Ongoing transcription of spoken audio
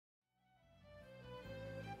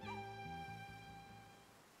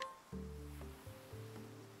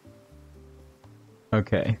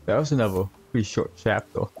Okay, that was another pretty short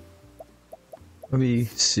chapter. Let me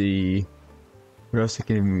see what else I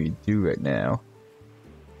can even do right now.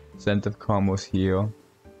 Scent of Commerce here.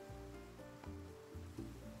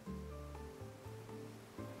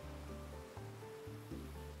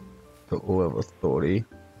 The Oil of Authority.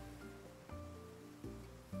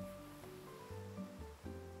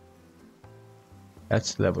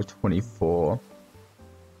 That's level 24.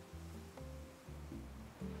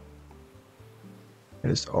 It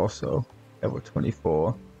is also level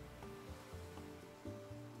 24.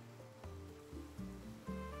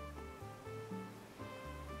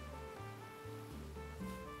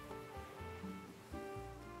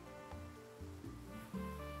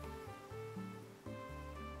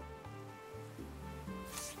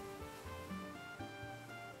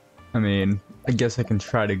 I mean, I guess I can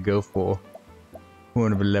try to go for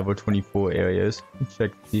one of the level 24 areas.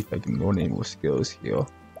 Check to see if I can learn any more skills here.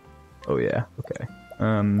 Oh yeah, okay.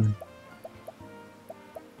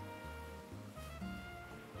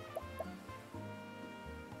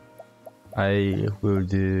 I will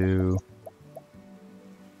do...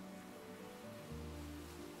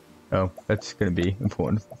 Oh, that's gonna be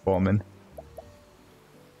important for farming.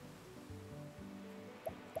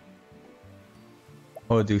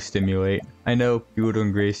 I'll do Stimulate. I know Builder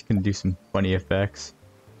and Grace can do some funny effects,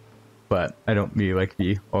 but I don't really like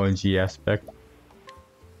the RNG aspect.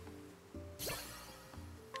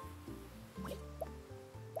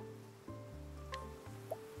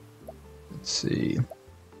 Let's see.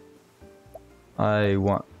 I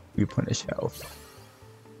want Replenish Health.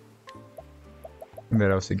 And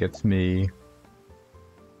that also gets me...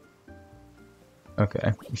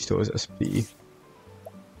 Okay, restores SP.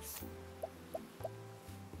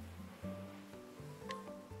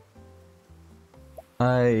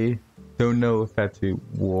 I don't know if that's a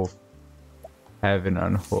wolf having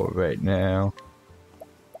on her right now.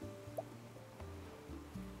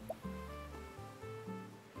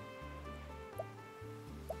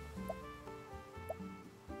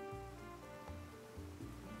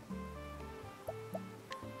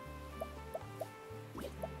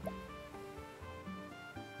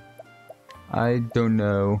 I don't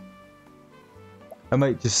know. I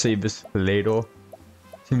might just save this for later.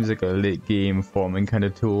 Seems like a late game farming kind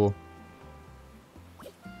of tool.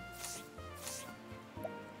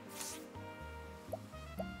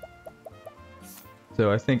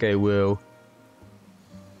 So I think I will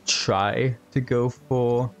try to go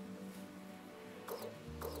for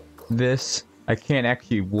this. I can't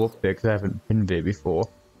actually walk there because I haven't been there before.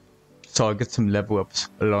 So I'll get some level ups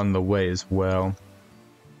along the way as well.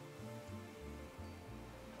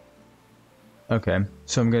 Okay,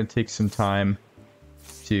 so I'm going to take some time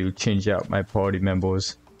to change out my party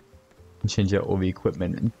members and change out all the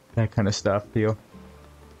equipment and that kind of stuff here.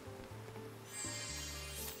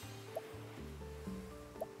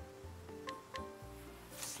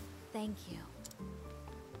 Thank you.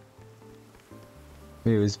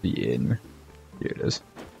 Where is the inn? Here it is.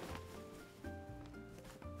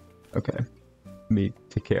 Okay, let me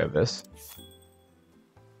take care of this.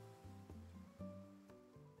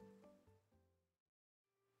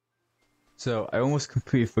 So I almost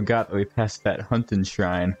completely forgot that we passed that hunting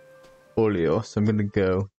shrine earlier, so I'm gonna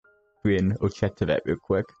go bring Ochette to that real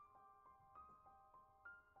quick.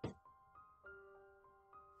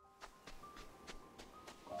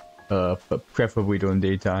 But preferably during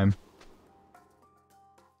daytime.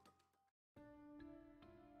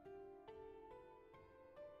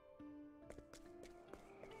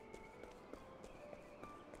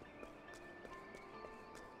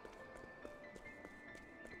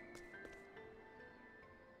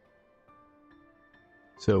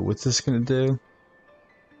 So what's this gonna do?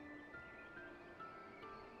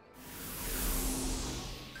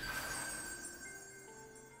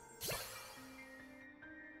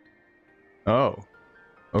 Oh,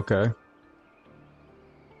 okay.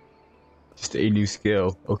 Just a new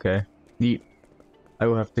skill. Okay, neat. I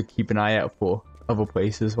will have to keep an eye out for other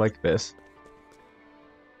places like this.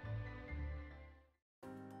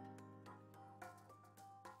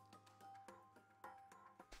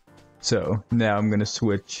 So now I'm gonna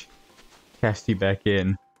switch Casty back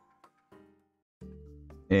in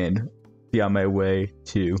and be on my way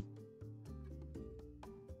to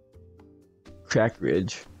Crack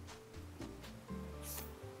Ridge.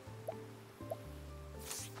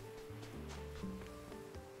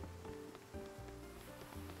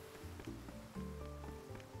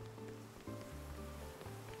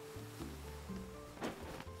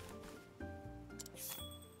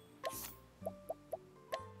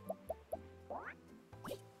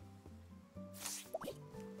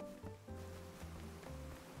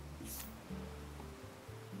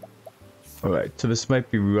 Alright, so this might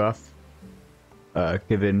be rough,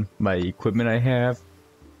 given my equipment I have.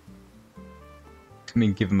 I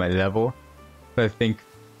mean, given my level. But I think,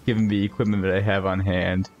 given the equipment that I have on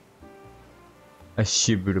hand, I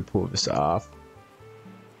should be able to pull this off.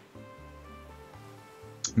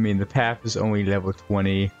 I mean, the path is only level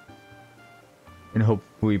 20. And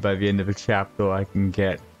hopefully by the end of the chapter I can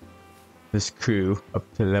get this crew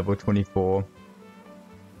up to level 24.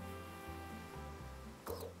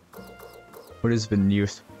 What is the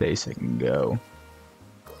nearest place I can go?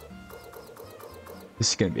 This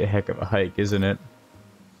is gonna be a heck of a hike, isn't it?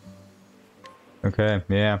 Okay,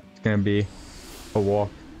 yeah, it's gonna be a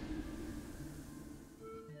walk.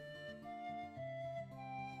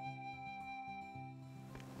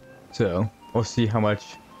 So, we'll see how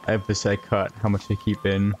much of this I cut, how much I keep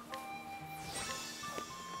in.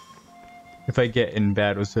 If I get in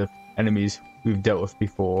battles with enemies we've dealt with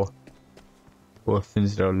before, or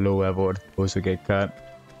things that are low leveled, those will get cut.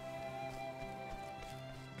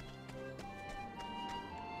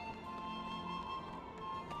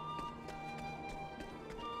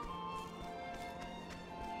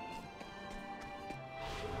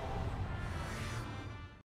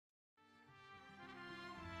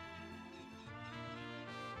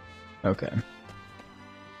 Okay.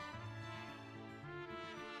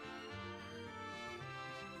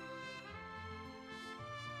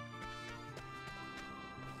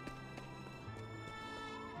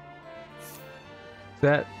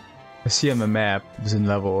 That I see on the map is in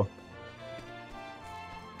level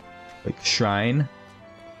like shrine.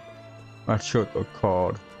 Not sure what they're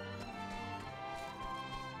called.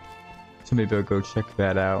 So maybe I'll go check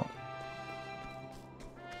that out.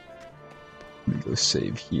 Let me go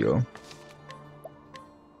save here.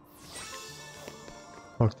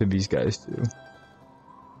 Talk to these guys too.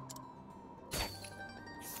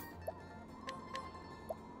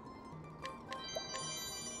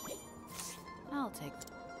 I'll take.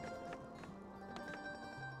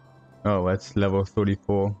 Oh, that's level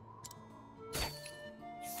 34.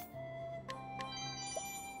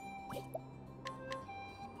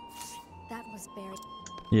 That was buried.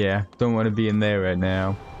 Yeah, don't want to be in there right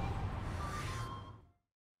now.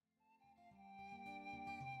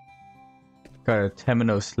 Got a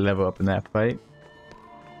Temenos level up in that fight.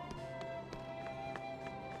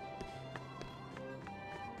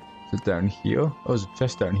 Is it down here? Oh, there's a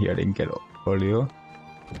chest down here I didn't get earlier.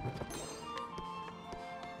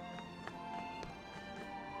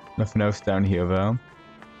 Nothing else down here though.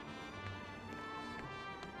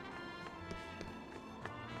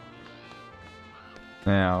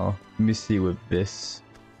 Now, let me see where this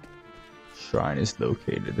shrine is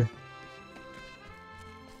located.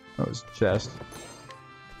 Oh, it's a chest.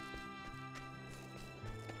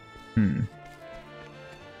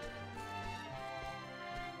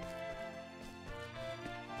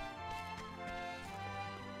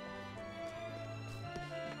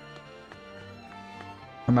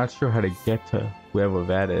 I'm not sure how to get to wherever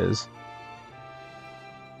that is.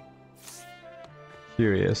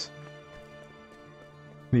 Curious.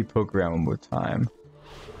 Let me poke around one more time.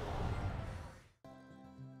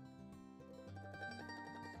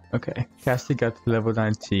 Okay, Cassie got to level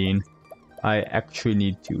 19. I actually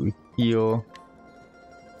need to heal.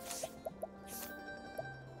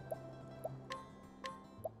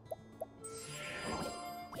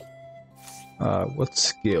 What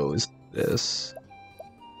skill is this?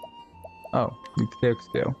 Oh, nuclear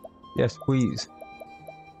skill. Yes, please.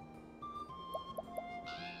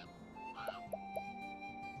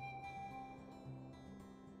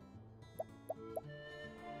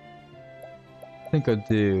 I think I'll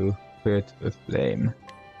do clear to the flame.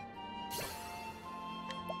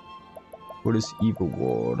 What is evil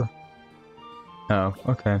ward? Oh,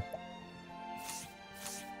 okay.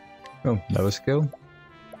 Oh, another skill?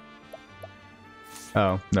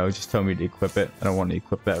 Oh, no, just tell me to equip it. I don't want to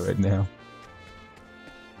equip that right now.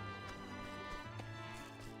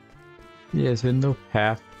 Yeah, is there no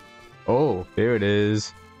path? Oh, there it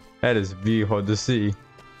is. That is really hard to see.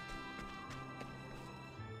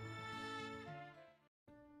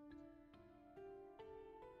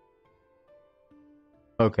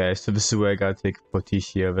 Okay, so this is where I gotta take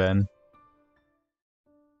Porticia then.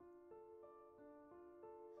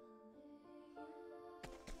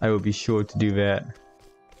 I will be sure to do that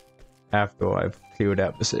after I've cleared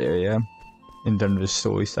out this area and done the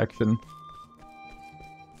story section.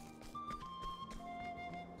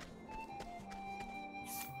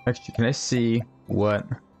 Actually, can I see what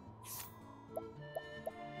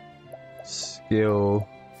skill?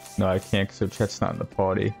 No, I can't because the chat's not in the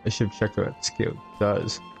party. I should have checked what that skill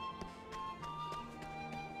does.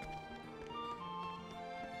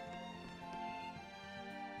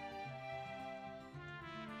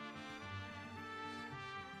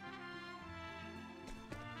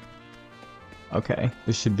 Okay,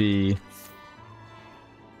 this should be...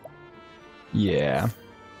 Yeah.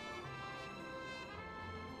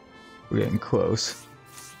 We're getting close.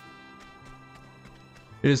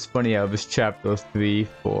 It is funny how this chapter 3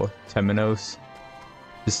 for Temenos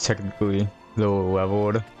is technically lower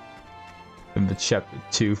leveled than the chapter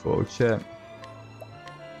 2 for Ochet.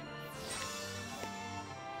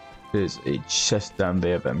 There's a chest down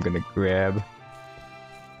there that I'm gonna grab.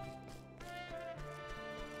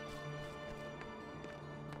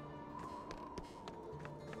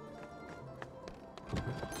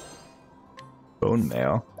 Bone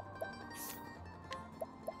mail.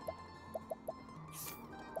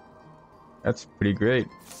 That's pretty great.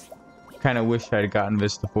 Kinda wish I had gotten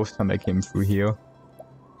this the first time I came through here.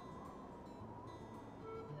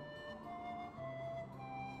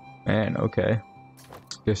 Man, okay.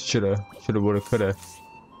 Guess shoulda, woulda, coulda.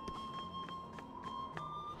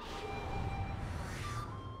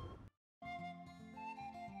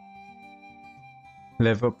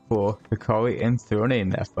 Live up for Hikari and Throne in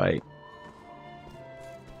that fight.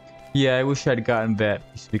 Yeah, I wish I'd gotten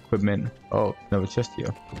that piece of equipment. Oh, another chest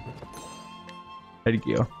here.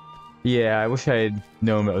 Headgear. Yeah, I wish I had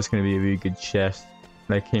known that was going to be a really good chest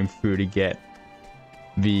when I came through to get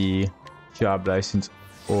the job license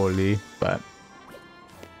early, but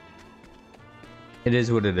it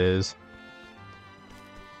is what it is.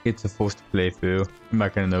 It's a forced playthrough. I'm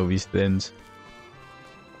not going to know these things.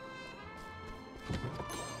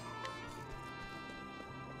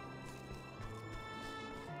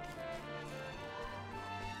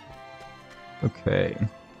 Okay.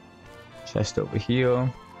 Chest over here.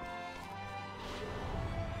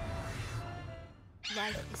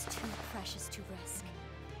 Life is too precious to risk.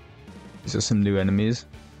 These are some new enemies.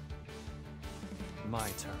 My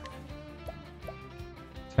turn.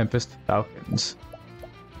 Tempest Falcons.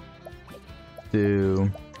 Do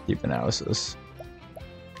deep analysis.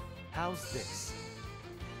 How's this?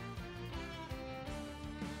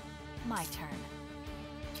 My turn.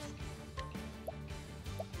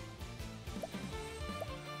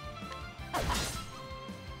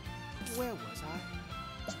 Where was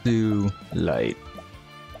I? Do light.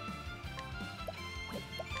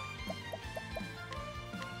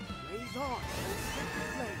 Raise on.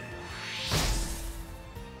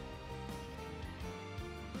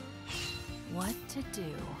 What to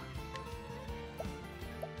do?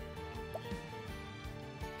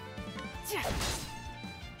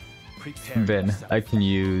 Prepare Then yourself. I can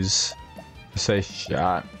use precise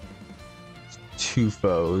shot. 2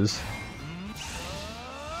 foes.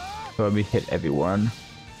 So let me hit everyone.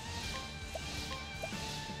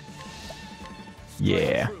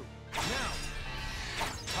 Yeah. Through. Now.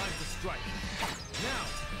 Time to strike. Now.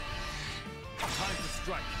 Time to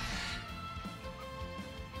strike.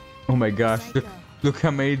 Oh my gosh, look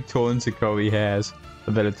how many turns Hikari has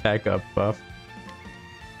of that attack up buff.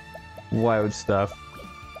 Wild stuff.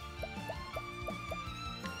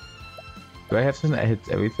 Do I have something that hits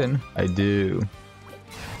everything? I do.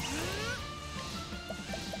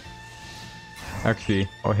 Actually,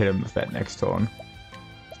 I'll hit him with that next turn.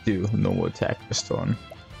 Do normal attack this turn.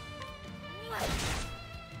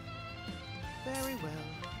 Very well.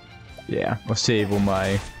 Yeah, I'll save all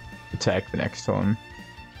my attack the next turn.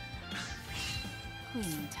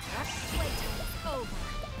 Clean top. Playtime's over.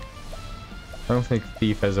 I don't think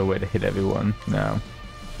Thief has a way to hit everyone. No.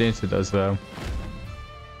 Dancer does though.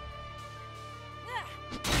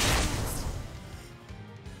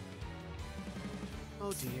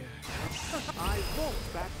 Oh dear. I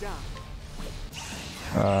won't back down.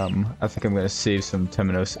 I think I'm gonna save some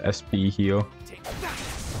Temenos SP here. Take that.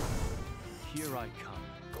 Here I come.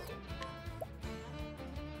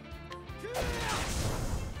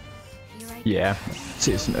 Here I Yeah,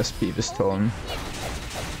 save some SP this turn.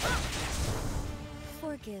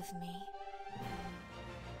 Forgive me.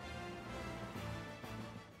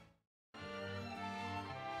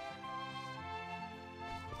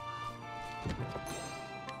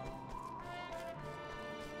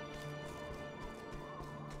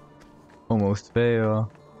 Almost there.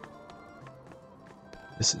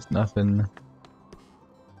 This is nothing.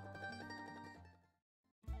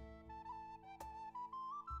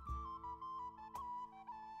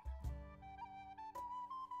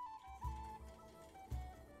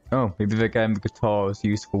 Oh, maybe that guy in the guitar was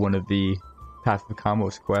used for one of the Path of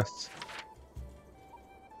Combos quests.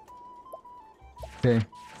 Okay,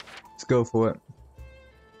 let's go for it.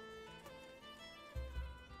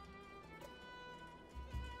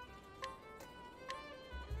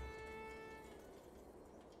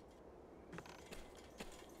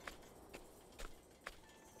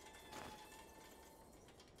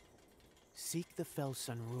 Seek the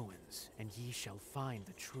Felsun ruins, and ye shall find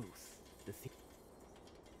the truth.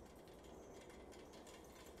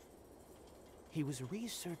 He was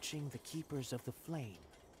researching the Keepers of the Flame.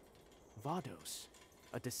 Vados,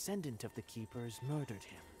 a descendant of the Keepers, murdered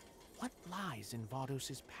him. What lies in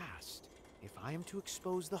Vados' past? If I am to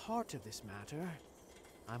expose the heart of this matter,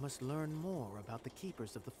 I must learn more about the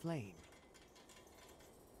Keepers of the Flame.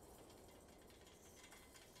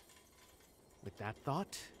 With that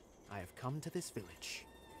thought, I have come to this village.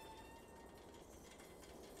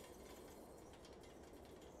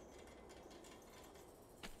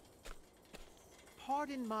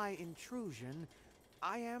 Pardon my intrusion.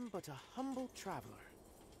 I am but a humble traveler.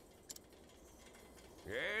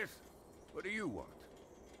 Yes? What do you want?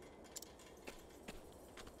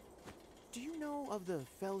 Do you know of the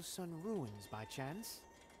Felsun ruins by chance?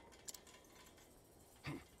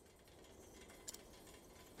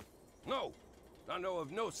 No! I know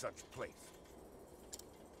of no such place.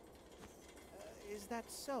 Is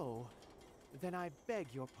that so? Then I beg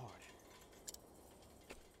your pardon.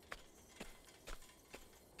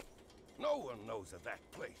 No one knows of that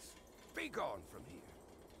place. Be gone from here.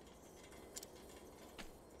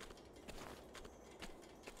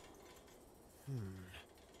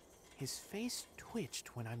 His face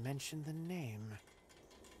twitched when I mentioned the name.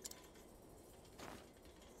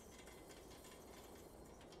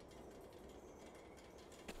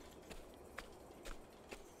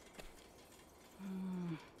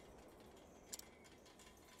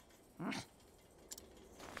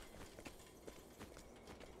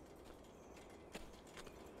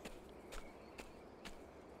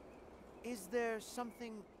 Is there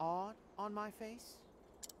something odd on my face?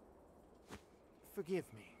 Forgive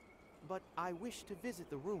me, but I wish to visit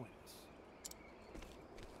the ruins.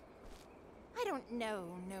 I don't know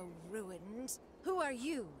no ruins. Who are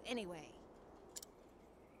you, anyway?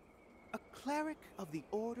 A cleric of the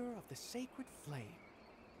Order of the Sacred Flame.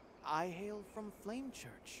 I hail from Flame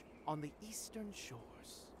Church on the eastern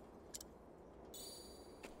shores.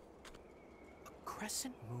 A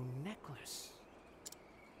crescent moon necklace.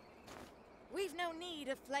 We've no need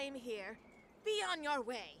of flame here. Be on your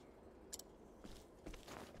way.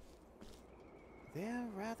 They're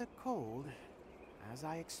rather cold, as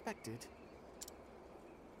I expected.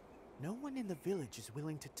 No one in the village is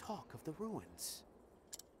willing to talk of the ruins.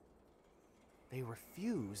 They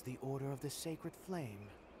refuse the Order of the Sacred Flame.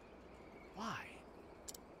 Why?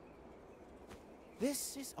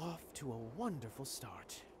 This is off to a wonderful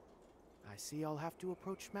start. I see I'll have to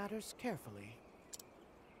approach matters carefully.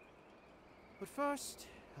 But first,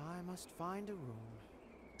 I must find a room.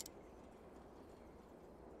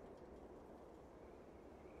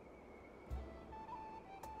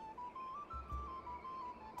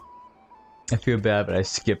 I feel bad, but I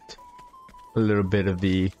skipped a little bit of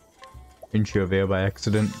the intro there by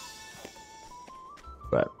accident.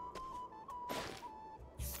 But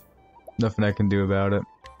nothing I can do about it.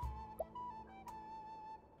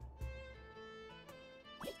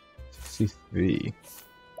 63.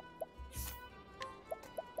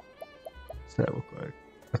 What's that look like?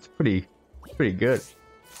 That's pretty good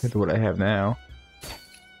compared to what I have now.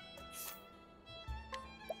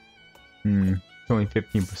 It's only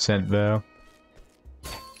 15% though.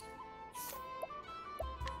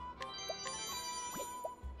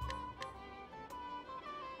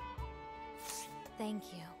 Thank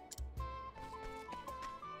you.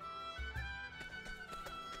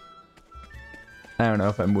 I don't know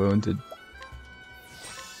if I'm willing to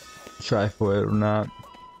try for it or not.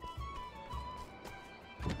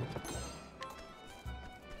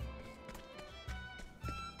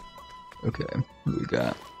 Okay, what do we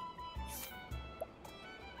got?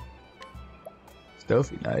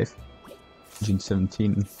 Stealthy knife.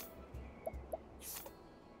 117.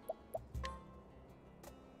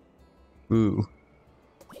 Ooh.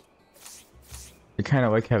 I kind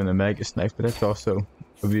of like having the Magus knife, but that's also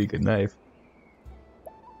a really good knife.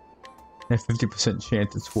 I have 50%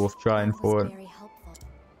 chance it's worth trying That was for it. very helpful.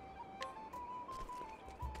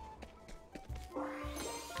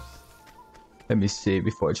 Let me see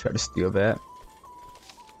before I try to steal that.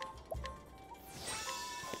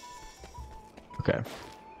 Okay.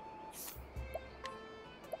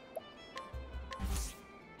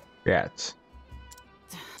 Rats.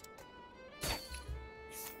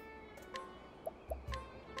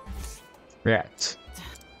 Rats.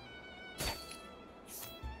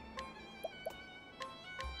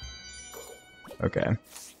 Okay.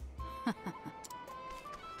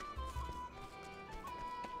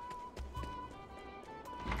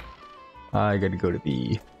 I gotta go to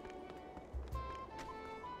the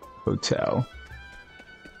hotel.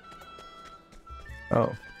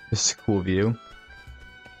 Oh, This is a cool view.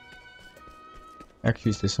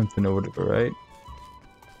 Actually, is there something over to the right?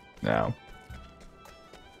 No.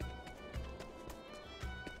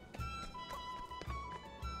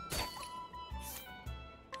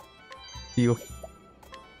 Deal.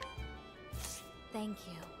 Thank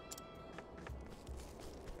you.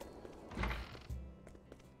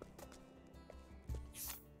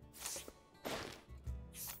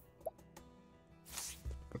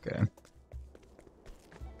 Okay.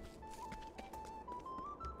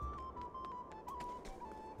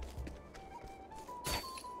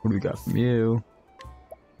 What do we got from you?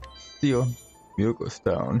 Steel. Miracle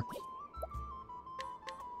Stone.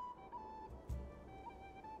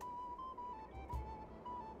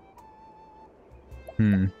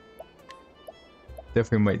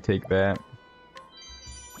 Definitely might take that.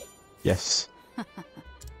 Yes.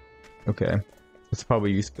 Okay. It's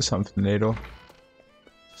probably used for something later.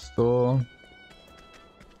 Store.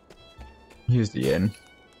 Here's the inn.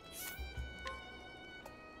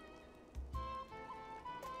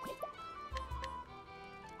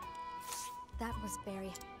 That was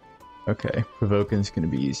very... Okay, provoking's gonna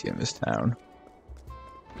be easy in this town.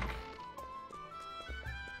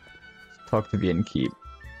 Let's talk to the innkeep.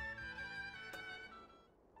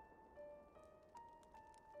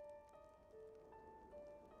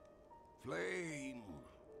 Flame!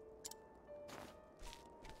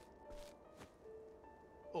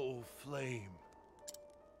 Oh, flame.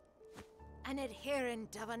 An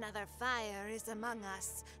adherent of another fire is among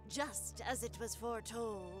us, just as it was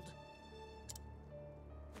foretold.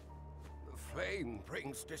 The flame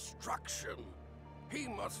brings destruction. He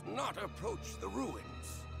must not approach the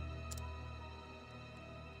ruins.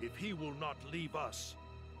 If he will not leave us,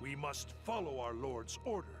 we must follow our Lord's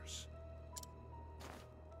orders.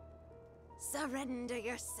 Surrender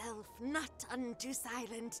yourself not unto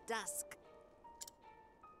silent dusk,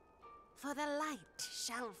 for the light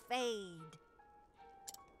shall fade.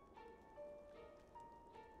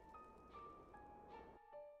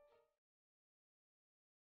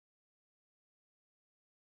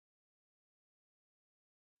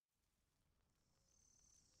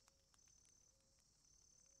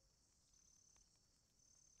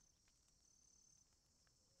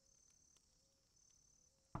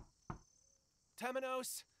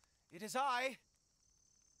 Temenos, it is I.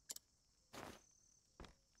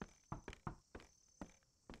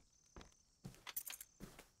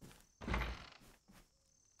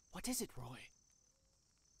 What is it, Roy?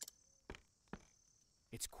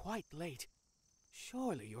 It's quite late.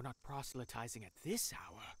 Surely you're not proselytizing at this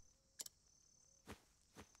hour.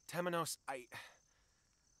 Temenos,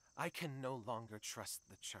 I can no longer trust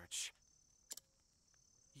the Church.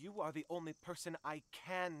 You are the only person I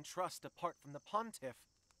can trust apart from the Pontiff.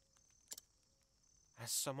 As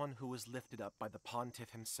someone who was lifted up by the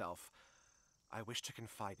Pontiff himself, I wish to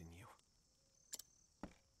confide in you.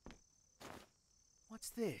 What's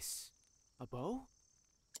this? A bow?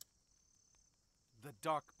 The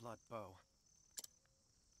Dark Blood Bow.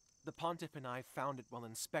 The Pontiff and I found it while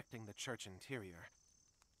inspecting the church interior.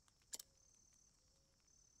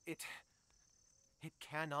 It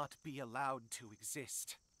cannot be allowed to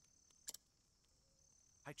exist.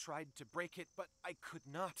 I tried to break it, but I could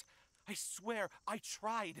not. I swear, I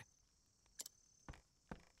tried.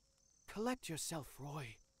 Collect yourself,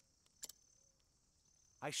 Roy.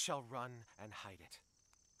 I shall run and hide it.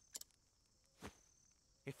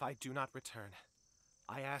 If I do not return,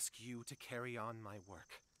 I ask you to carry on my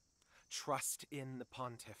work. Trust in the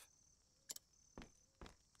Pontiff.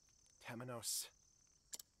 Temenos.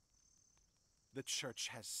 The Church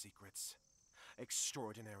has secrets.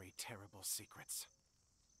 Extraordinary, terrible secrets.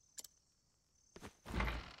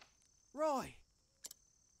 Roy!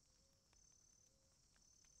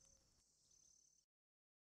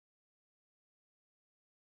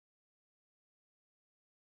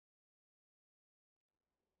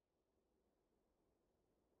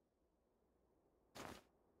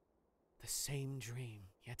 The same dream,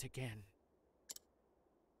 yet again.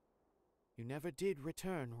 You never did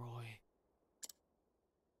return, Roy.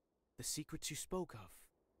 The secrets you spoke of.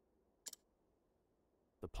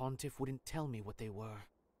 The Pontiff wouldn't tell me what they were.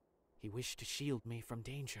 He wished to shield me from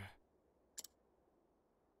danger.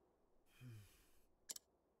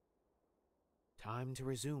 Time to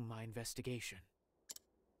resume my investigation.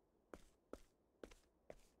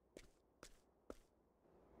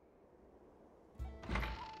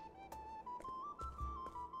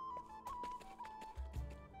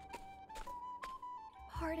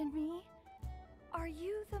 Pardon me? Are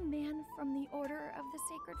you the man from the Order of the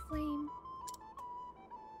Sacred Flame?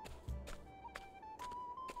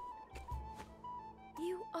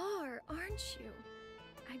 You are, aren't you?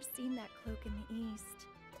 I've seen that cloak in the east.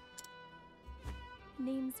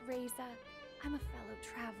 Name's Reza. I'm a fellow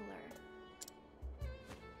traveler.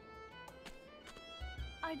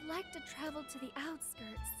 I'd like to travel to the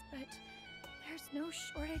outskirts, but there's no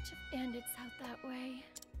shortage of bandits out that way.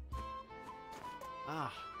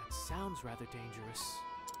 Ah, that sounds rather dangerous.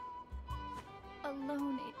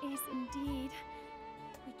 Alone it is indeed.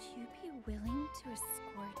 Would you be willing to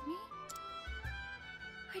escort me?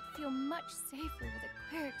 I'd feel much safer with a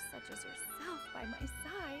cleric such as yourself by my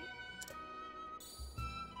side.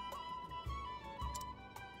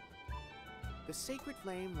 The sacred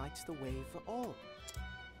flame lights the way for all.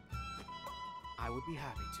 I would be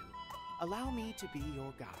happy to. Allow me to be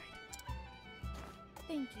your guide.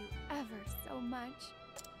 Thank you ever so much.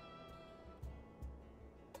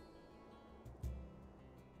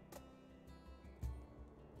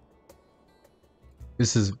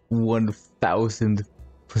 This is 1000%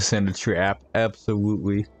 a trap.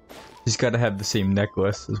 Absolutely. Just gotta have the same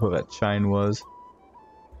necklace, is what that shine was.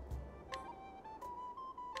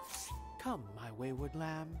 Come, my wayward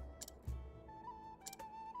lamb.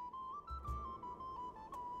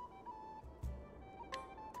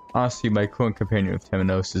 Honestly, my current companion of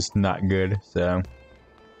Temenos is not good, so.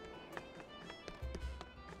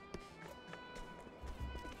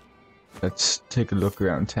 Let's take a look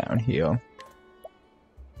around town here.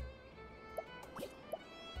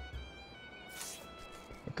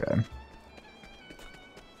 Okay.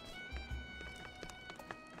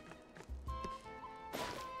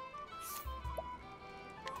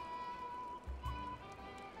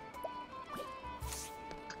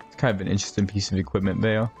 It's kind of an interesting piece of equipment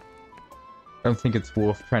there. I don't think it's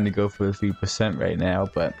worth trying to go for the 3% right now,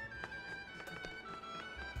 but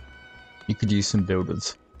you could use some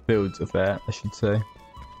builds of that, I should say.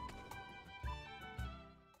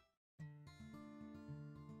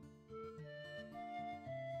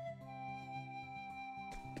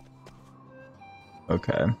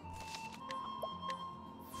 Okay.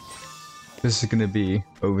 This is gonna be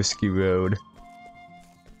a risky road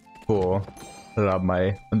for a lot of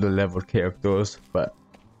my under-leveled characters, but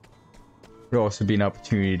it'll also be an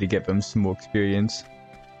opportunity to get them some more experience.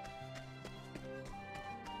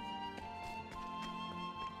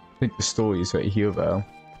 I think the story is right here though.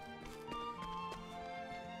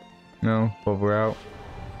 No, while we're out.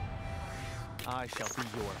 I shall be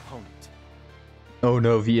your opponent. Oh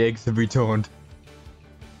no, the eggs have returned.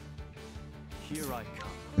 Here I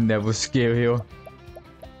come. That was scary.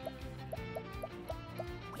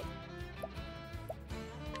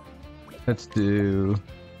 Let's do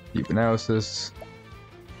deep analysis.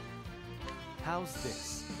 How's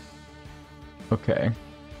this? Okay.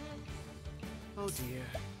 Oh dear.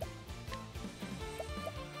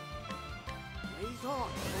 Raise on, O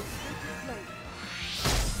sacred flame.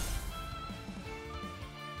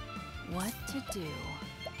 What to do?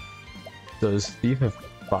 Does Steve have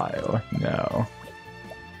fire? No.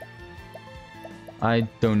 I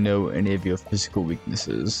don't know any of your physical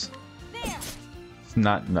weaknesses. There! It's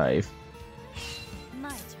not knife. My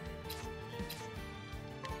turn.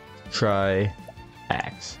 Try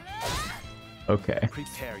axe. Okay.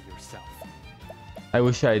 Prepare yourself. I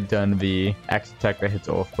wish I had done the axe attack that hits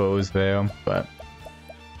all foes there, but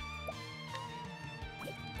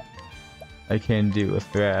I can do a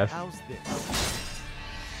thrash. How's this?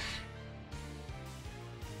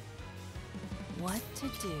 What to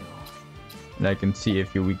do? And I can see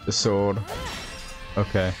if you're weak to sword.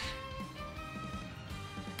 Okay.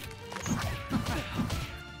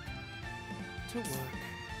 To work.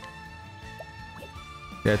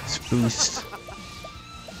 Let's boost.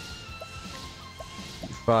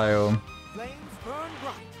 File. Flames burn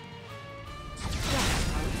bright. That's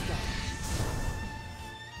how it's done.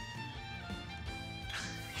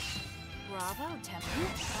 Bravo, Temple.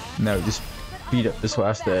 No, just beat up this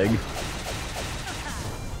last egg.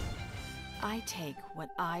 I take what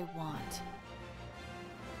I want.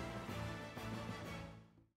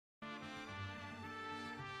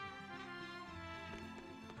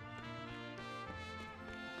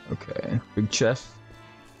 Okay, big chest.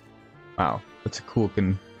 Wow, that's a cool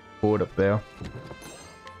looking board up there.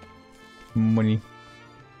 Money.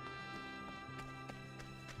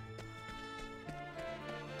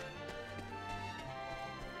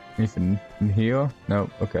 Anything in here? No,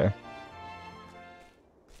 okay.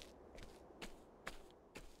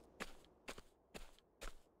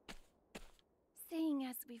 Seeing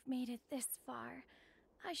as we've made it this far,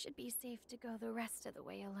 I should be safe to go the rest of the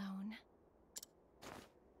way alone.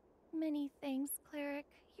 Many thanks, Cleric.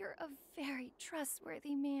 You're a very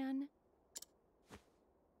trustworthy man.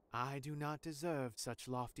 I do not deserve such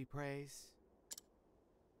lofty praise.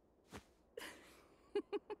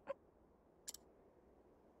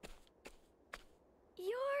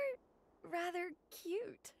 You're rather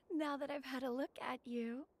cute now that I've had a look at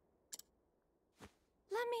you.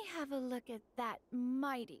 Let me have a look at that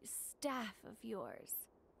mighty staff of yours,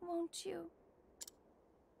 won't you?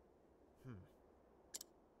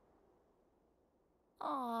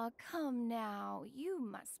 Aw, come now. You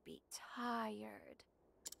must be tired.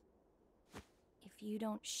 If you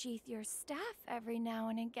don't sheath your staff every now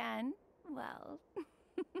and again, well...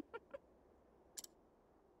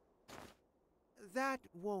 That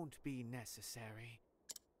won't be necessary.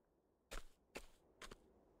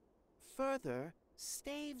 Further,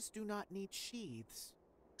 staves do not need sheaths.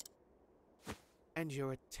 And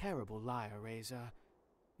you're a terrible liar, Reza.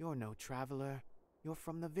 You're no traveler. You're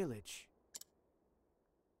from the village.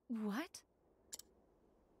 What?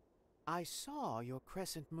 I saw your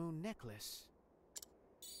crescent moon necklace.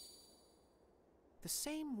 The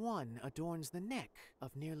same one adorns the neck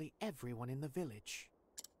of nearly everyone in the village.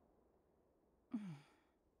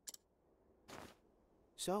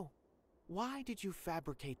 So, why did you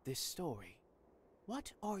fabricate this story?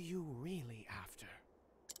 What are you really after?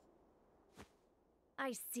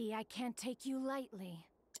 I see I can't take you lightly.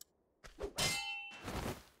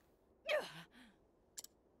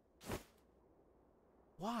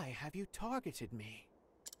 Why have you targeted me?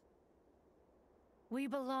 We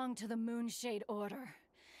belong to the Moonshade Order,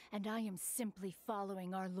 and I am simply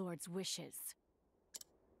following our Lord's wishes.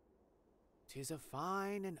 'Tis a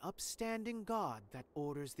fine and upstanding god that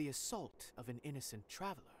orders the assault of an innocent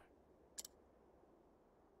traveler.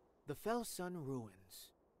 The Felsun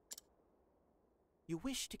ruins. You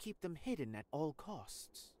wish to keep them hidden at all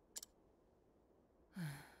costs.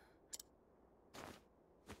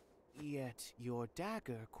 Yet your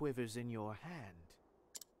dagger quivers in your hand.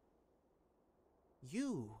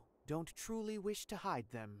 You don't truly wish to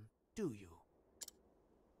hide them, do you?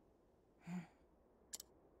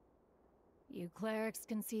 You clerics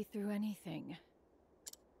can see through anything.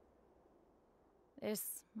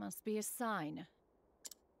 This must be a sign.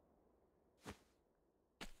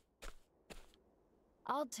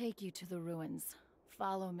 I'll take you to the ruins.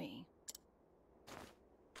 Follow me.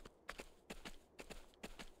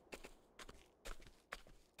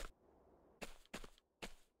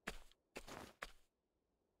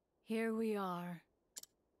 Here we are.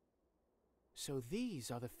 So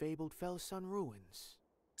these are the fabled Felsun ruins.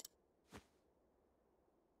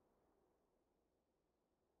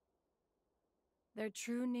 Their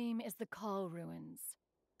true name is the Call Ruins.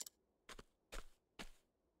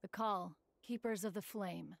 The Call, Keepers of the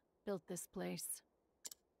Flame, built this place.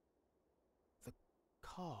 The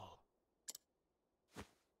Call.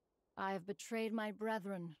 I have betrayed my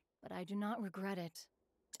brethren, but I do not regret it.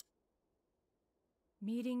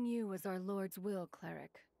 Meeting you was our Lord's will,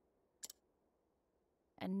 cleric.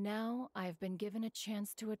 And now I have been given a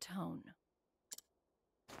chance to atone.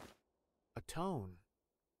 Atone?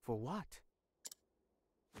 For what?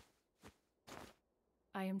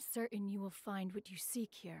 I am certain you will find what you seek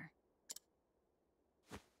here.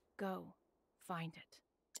 Go, find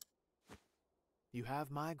it. You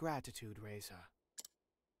have my gratitude, Reza.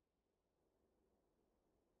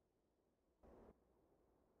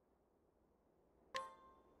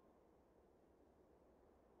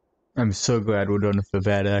 I'm so glad we're done with the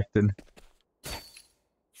bad acting.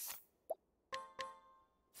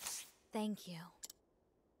 Thank you.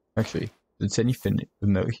 Actually, is anything of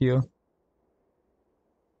note here?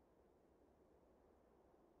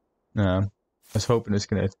 No. I was hoping it's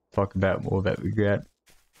gonna talk about more that regret.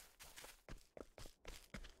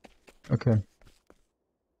 Okay.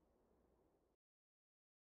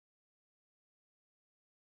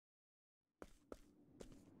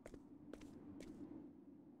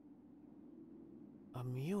 A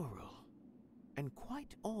mural. And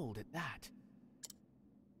quite old at that.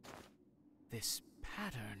 This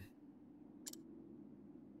pattern.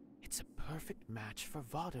 It's a perfect match for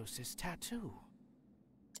Vados' tattoo.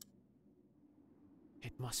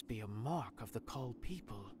 It must be a mark of the Cull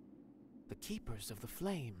people, the Keepers of the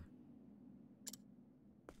Flame.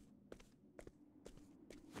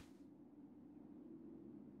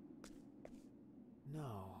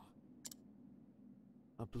 No.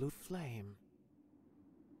 A blue flame.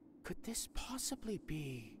 Could this possibly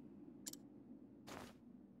be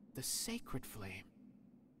the sacred flame?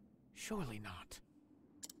 Surely not.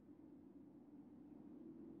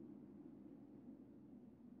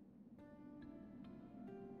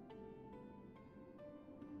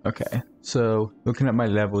 Okay, so looking at my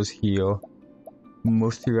levels here,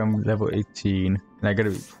 mostly around level 18, and I gotta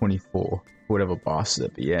be 24 for whatever boss is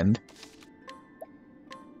at the end.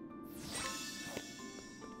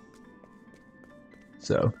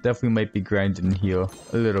 So definitely might be grinding here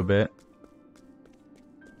a little bit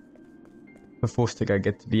before I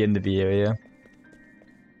get to the end of the area.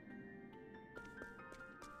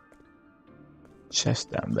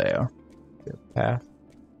 Chest down there. Good path.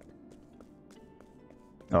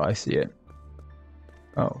 Oh, I see it.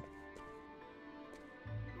 Oh.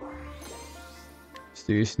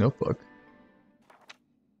 Mysterious notebook.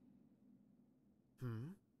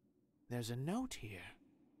 There's a note here.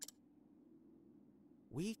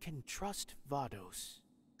 We can trust Vados.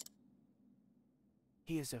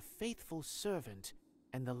 He is a faithful servant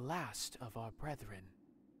and the last of our brethren.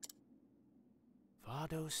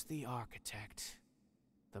 Vados the architect,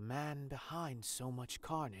 the man behind so much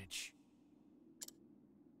carnage.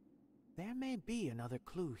 There may be another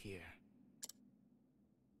clue here.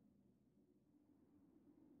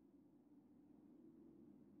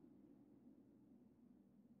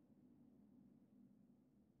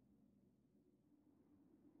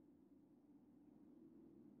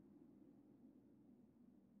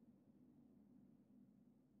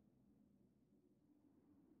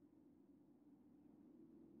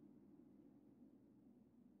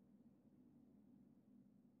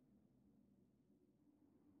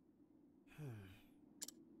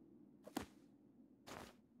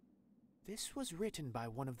 This was written by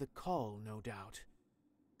one of the Call, no doubt.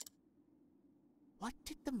 What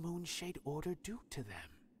did the Moonshade Order do to them?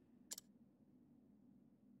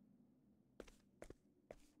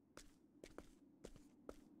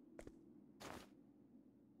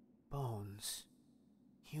 Bones.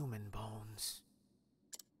 Human bones.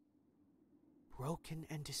 Broken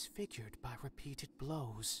and disfigured by repeated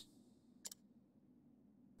blows.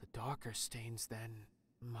 The darker stains, then,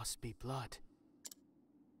 must be blood.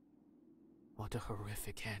 What a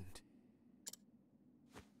horrific end.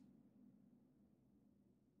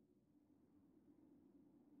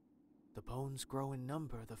 The bones grow in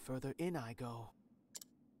number the further in I go.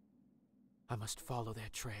 I must follow their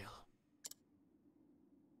trail.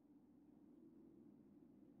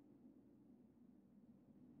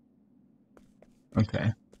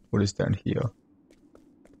 Okay, what is down here?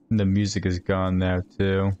 And the music is gone now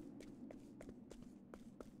too.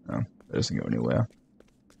 Oh, it doesn't go anywhere.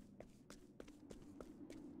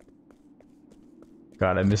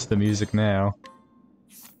 God, I miss the music now.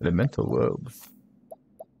 Elemental robe.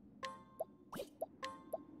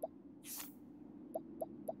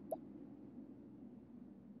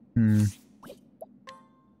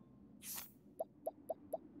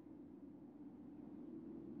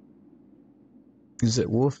 Is it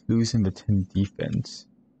worth losing the 10 defense?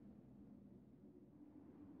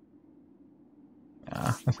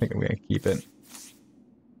 Nah, I think I'm gonna keep it.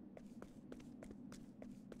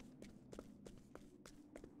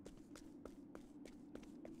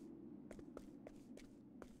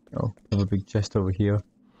 Oh, there's a big chest over here.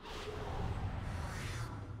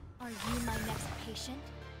 Are you my next patient?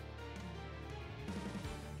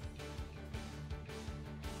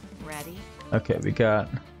 Ready? Okay, we got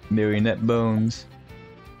marionette bones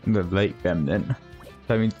and the light remnant.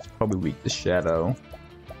 That means it's probably weak to shadow.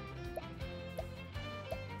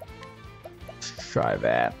 Let's try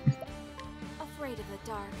that. Afraid of the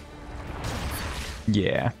dark.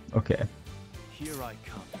 Yeah, okay. Here I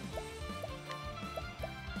come.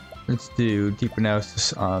 Let's do deep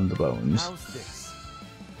analysis on the bones. How's this?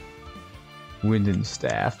 Wind and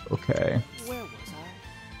staff, okay. Where was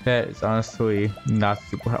I? That is honestly not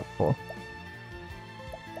super helpful.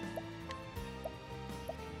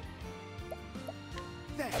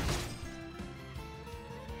 There.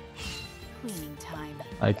 Cleaning time.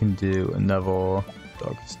 I can do another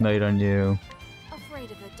Darkest Night on you. Afraid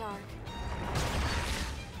of the dark.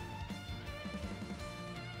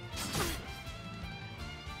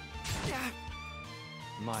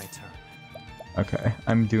 My turn. Okay,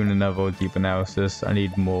 I'm doing another deep analysis. I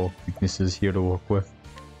need more weaknesses here to work with.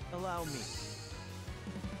 Allow me.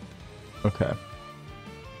 Okay,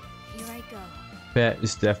 Here I go. that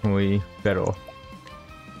is definitely better.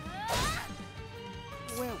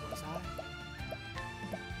 Where was I?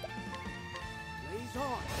 Blaze on,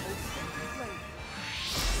 O sacred flame.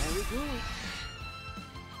 Very good.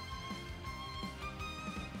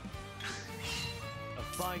 A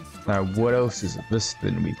fine Now, strike. what else is this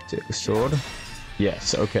been weak to? Sword?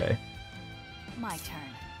 Yes, okay. My turn.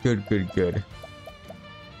 Good, good, good.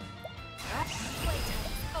 Playtime's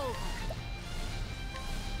over.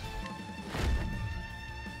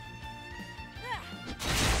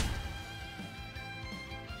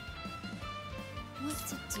 What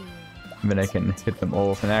to do? And then I can hit them all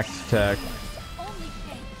with an axe attack. Only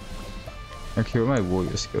pain. Actually, where my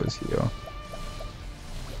warrior skills here?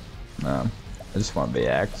 I just want the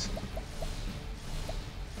axe.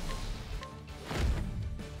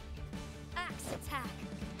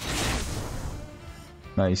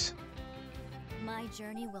 Nice. My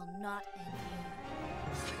journey will not end here.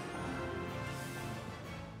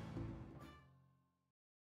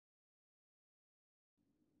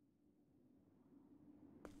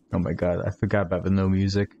 Oh my god, I forgot about the no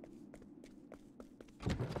music.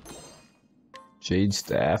 Jade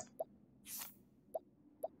staff.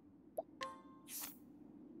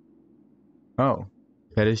 Oh,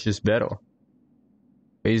 that is just better.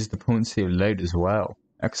 Raise the potency of light as well.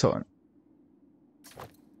 Excellent.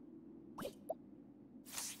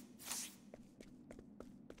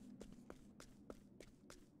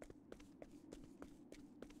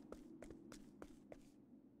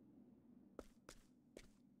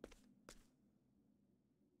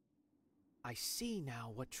 I see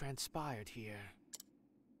now what transpired here.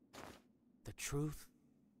 The truth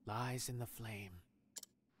lies in the flame.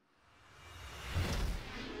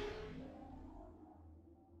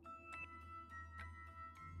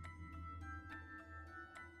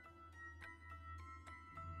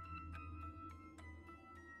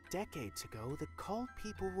 Decades ago, the cult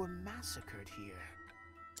people were massacred here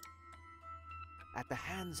at the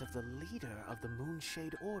hands of the leader of the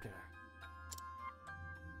Moonshade Order.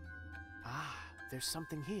 Ah, there's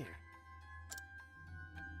something here.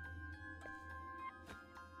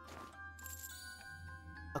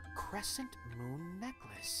 A crescent moon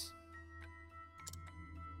necklace.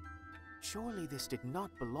 Surely this did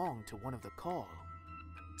not belong to one of the Call.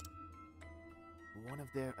 One of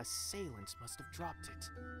their assailants must have dropped it.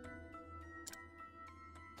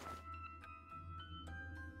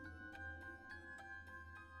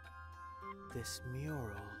 This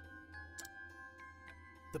mural.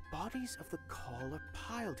 The bodies of the Call are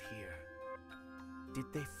piled here. Did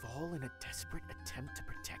they fall in a desperate attempt to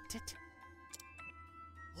protect it?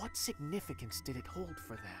 What significance did it hold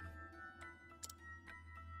for them?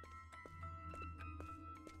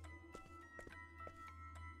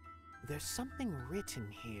 There's something written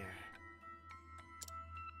here.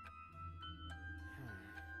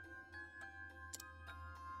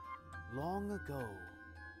 Long ago,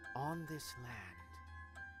 on this land,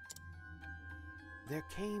 there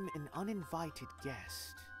came an uninvited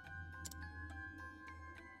guest.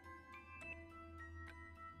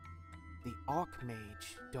 The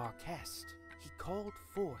Archmage Darkest. He called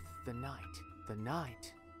forth the night. The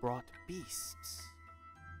night brought beasts.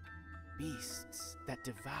 Beasts that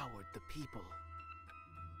devoured the people.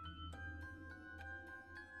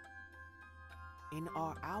 In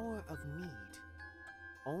our hour of need,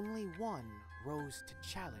 only one rose to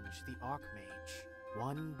challenge the Archmage.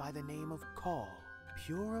 One by the name of Call.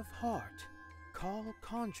 Pure of heart, Call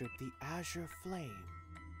conjured the azure flame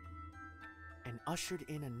and ushered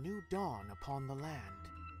in a new dawn upon the land.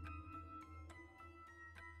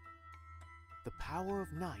 The power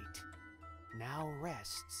of night now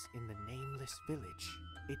rests in the nameless village.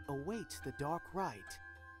 It awaits the dark rite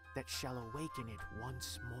that shall awaken it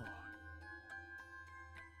once more.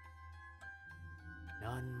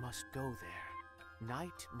 None must go there.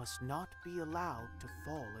 Night must not be allowed to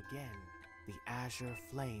fall again. The azure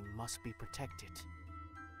flame must be protected.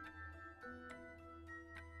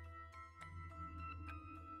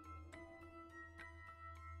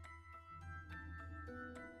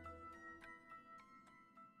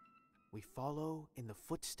 We follow in the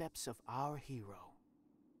footsteps of our hero.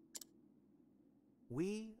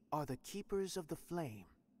 We are the keepers of the flame,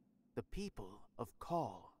 the people of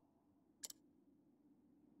Call.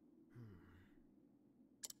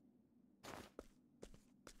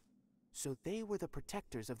 So they were the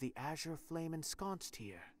protectors of the azure flame ensconced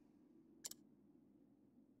here.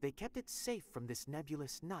 They kept it safe from this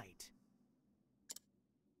nebulous night.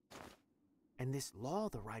 And this law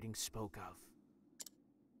the writing spoke of.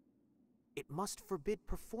 It must forbid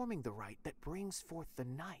performing the rite that brings forth the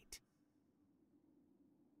night.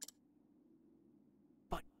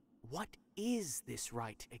 But what is this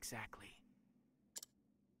rite exactly?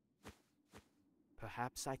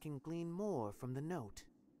 Perhaps I can glean more from the note.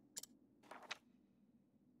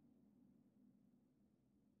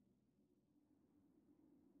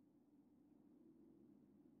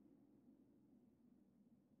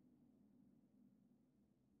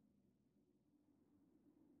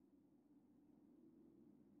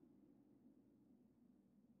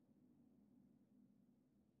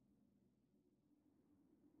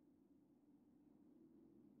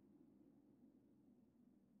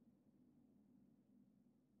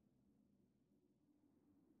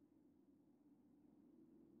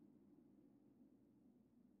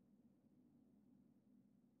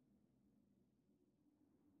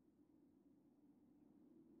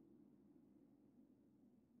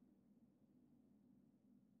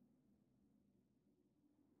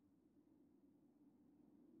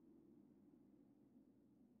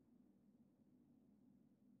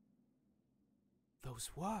 Those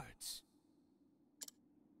words.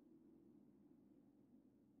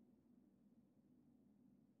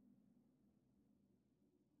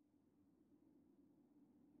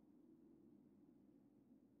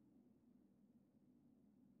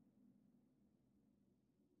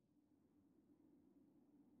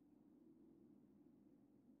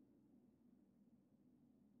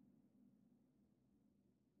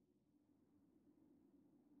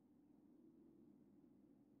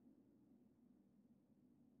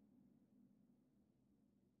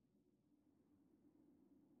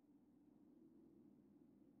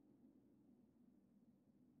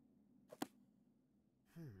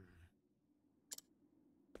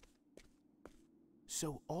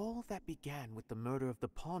 So all that began with the murder of the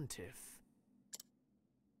Pontiff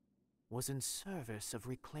was in service of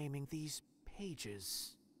reclaiming these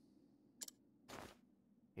pages.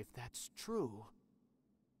 If that's true,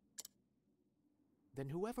 then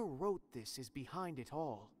whoever wrote this is behind it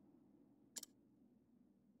all.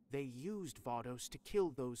 They used Vados to kill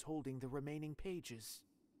those holding the remaining pages.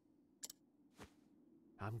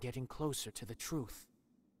 I'm getting closer to the truth.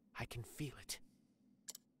 I can feel it.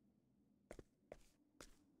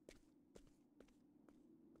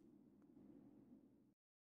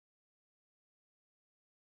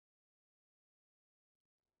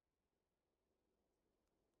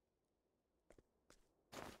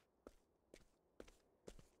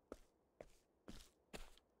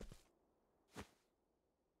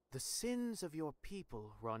 The sins of your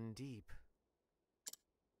people run deep.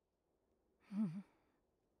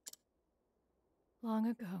 Long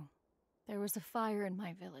ago, there was a fire in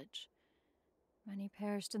my village. Many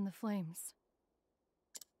perished in the flames.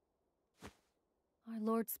 Our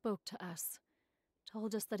Lord spoke to us,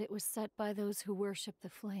 told us that it was set by those who worship the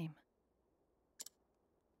flame.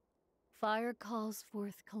 Fire calls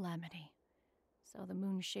forth calamity, so the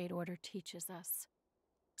Moonshade Order teaches us.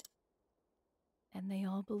 And they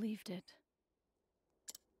all believed it.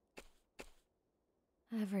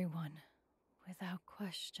 Everyone, without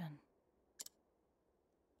question.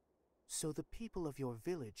 So the people of your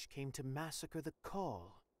village came to massacre the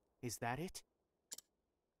Call. Is that it?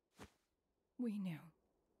 We knew.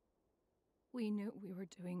 We knew we were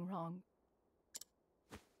doing wrong.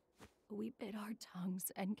 We bit our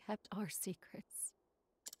tongues and kept our secrets.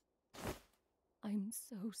 I'm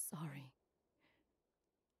so sorry.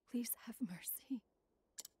 Please have mercy.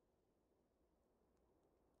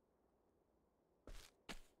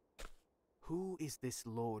 Who is this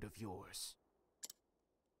lord of yours?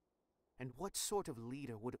 And what sort of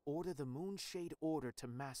leader would order the Moonshade Order to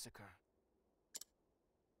massacre?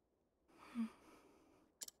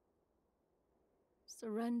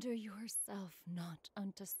 Surrender yourself not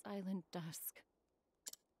unto silent dusk,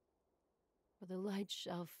 for the light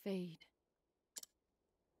shall fade,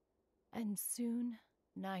 and soon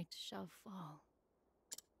night shall fall.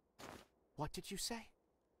 What did you say?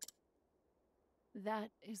 That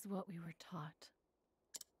is what we were taught.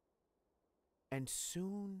 And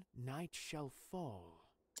soon night shall fall.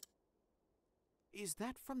 Is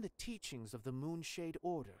that from the teachings of the Moonshade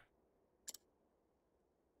Order?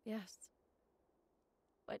 Yes.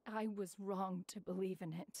 But I was wrong to believe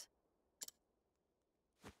in it.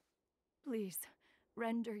 Please,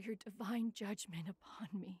 render your divine judgment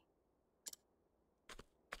upon me.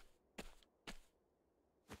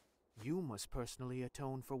 You must personally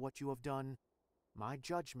atone for what you have done. My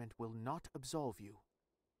judgment will not absolve you.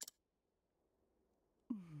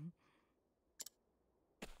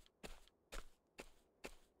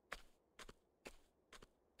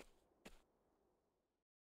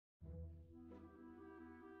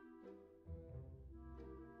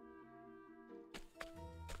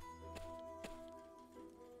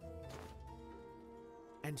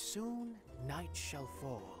 And soon night shall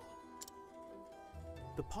fall.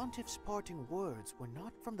 The Pontiff's parting words were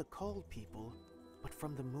not from the Called people, but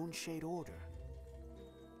from the Moonshade Order.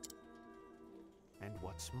 And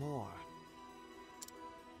what's more,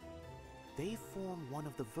 they form one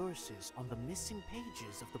of the verses on the missing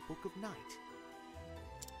pages of the Book of Night.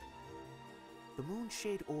 The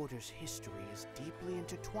Moonshade Order's history is deeply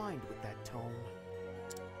intertwined with that tome.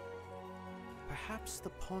 Perhaps the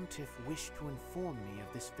Pontiff wished to inform me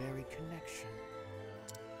of this very connection.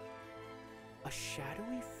 A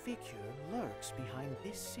shadowy figure lurks behind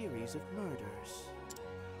this series of murders.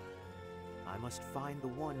 I must find the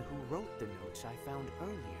one who wrote the notes I found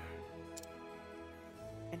earlier.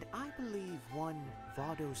 And I believe one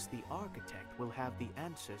Vados the Architect will have the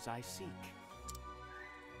answers I seek.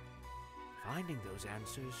 Finding those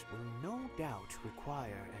answers will no doubt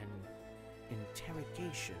require an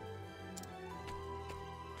interrogation.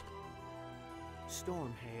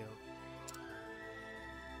 Stormhail.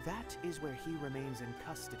 That is where he remains in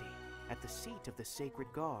custody, at the seat of the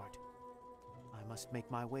Sacred Guard. I must make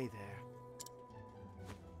my way there.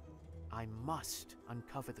 I must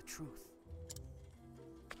uncover the truth.